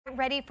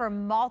Ready for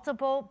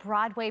multiple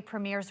Broadway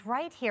premieres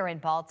right here in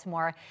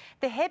Baltimore.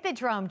 The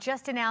Hippodrome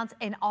just announced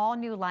an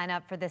all-new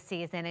lineup for the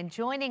season, and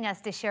joining us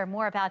to share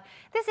more about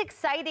this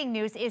exciting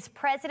news is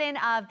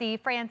president of the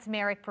France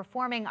Merrick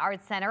Performing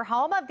Arts Center,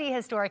 home of the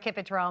historic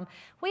Hippodrome.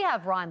 We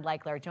have Ron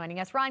Leichler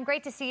joining us. Ron,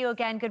 great to see you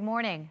again. Good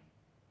morning.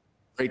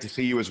 Great to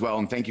see you as well,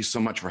 and thank you so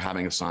much for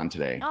having us on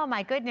today. Oh,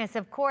 my goodness,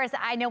 of course.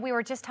 I know we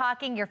were just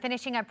talking. You're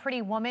finishing up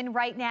Pretty Woman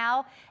right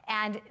now,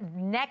 and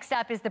next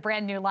up is the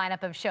brand new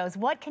lineup of shows.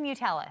 What can you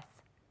tell us?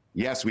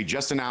 Yes, we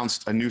just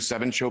announced a new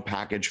 7-show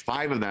package,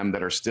 5 of them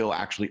that are still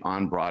actually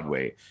on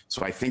Broadway.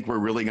 So I think we're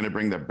really going to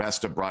bring the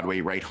best of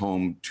Broadway right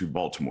home to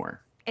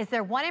Baltimore. Is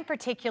there one in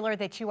particular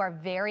that you are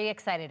very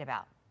excited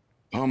about?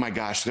 Oh my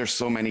gosh, there's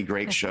so many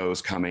great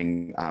shows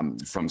coming,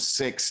 from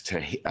Six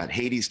to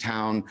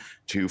Hadestown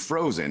to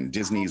Frozen.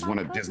 Disney's one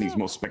of Disney's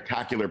most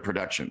spectacular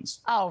productions.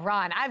 Oh,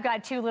 Ron, I've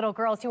got 2 little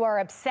girls who are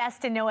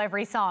obsessed and know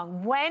every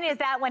song. When is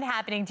that one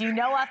happening? Do you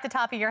know off the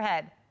top of your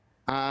head?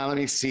 Let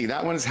me see.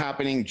 That one is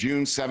happening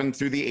June 7th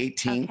through the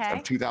 18th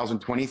of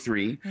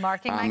 2023.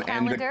 Marking my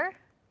calendar.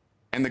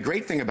 And the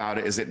great thing about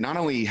it is it not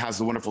only has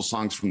the wonderful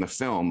songs from the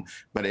film,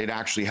 but it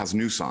actually has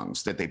new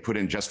songs that they put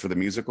in just for the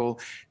musical.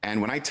 And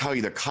when I tell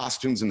you the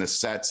costumes and the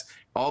sets,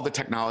 all the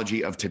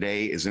technology of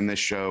today is in this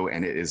show,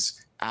 and it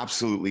is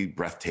absolutely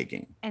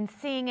breathtaking. And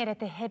seeing it at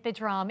the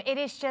Hippodrome, it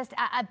is just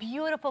a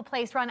beautiful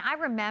place, Ron. I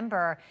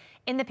remember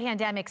in the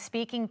pandemic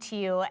speaking to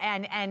you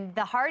and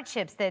the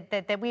hardships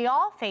that we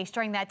all faced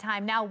during that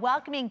time. Now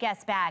welcoming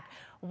guests back,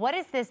 what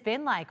has this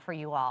been like for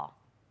you all?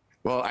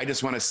 Well, I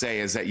just want to say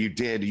is that you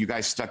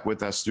guys stuck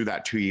with us through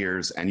that 2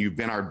 years, and you've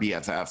been our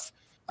BFF.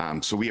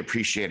 So we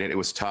appreciate it. It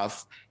was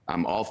tough.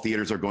 All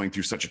theaters are going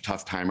through such a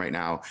tough time right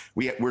now.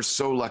 We're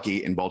so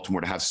lucky in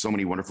Baltimore to have so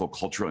many wonderful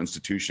cultural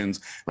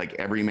institutions like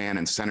Everyman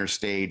and Center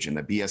Stage and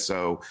the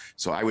BSO.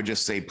 So I would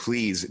just say,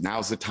 please,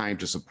 now's the time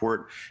to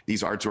support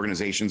these arts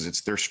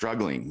organizations. They're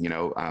struggling,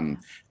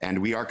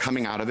 and we are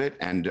coming out of it,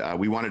 and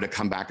we wanted to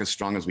come back as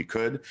strong as we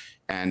could.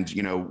 And,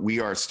 we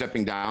are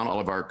stepping down all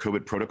of our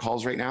COVID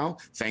protocols right now,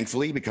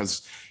 thankfully,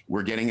 because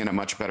we're getting in a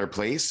much better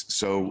place.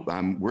 So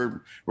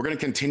we're going to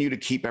continue to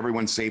keep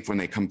everyone safe when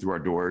they come through our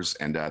doors,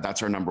 and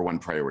that's our #1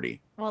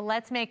 priority. Well,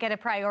 let's make it a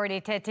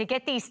priority to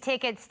get these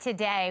tickets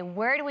today.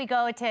 Where do we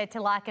go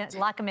to lock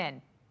them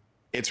in?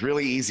 It's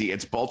really easy.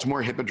 It's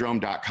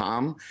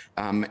BaltimoreHippodrome.com.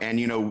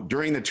 And,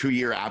 during the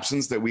 2-year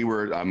absence that we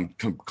were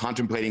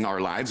contemplating our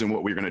lives and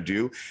what we were going to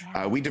do,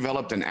 we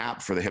developed an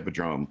app for the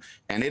Hippodrome.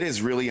 And it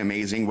is really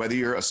amazing. Whether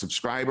you're a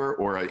subscriber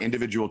or an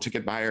individual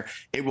ticket buyer,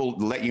 it will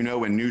let you know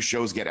when new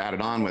shows get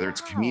added on, whether it's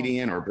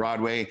comedian or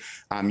Broadway.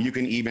 You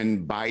can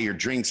even buy your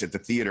drinks at the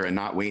theater and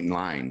not wait in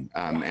line.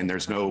 And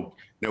there's no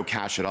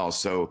cash at all.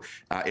 So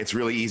it's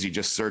really easy.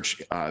 Just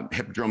search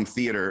Hippodrome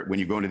Theater when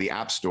you go into the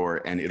App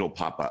Store, and it'll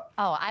pop up.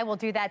 Oh, I will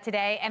do that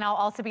today. And I'll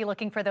also be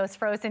looking for those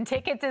Frozen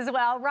tickets as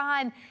well.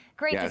 Ron,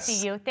 great to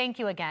see you. Thank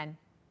you again.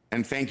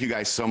 And thank you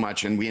guys so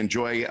much. And we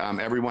enjoy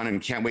everyone,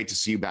 and can't wait to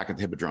see you back at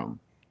the Hippodrome.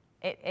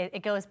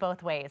 It goes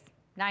both ways.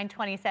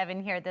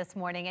 9:27 here this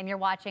morning, and you're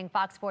watching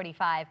Fox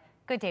 45.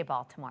 Good day,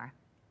 Baltimore.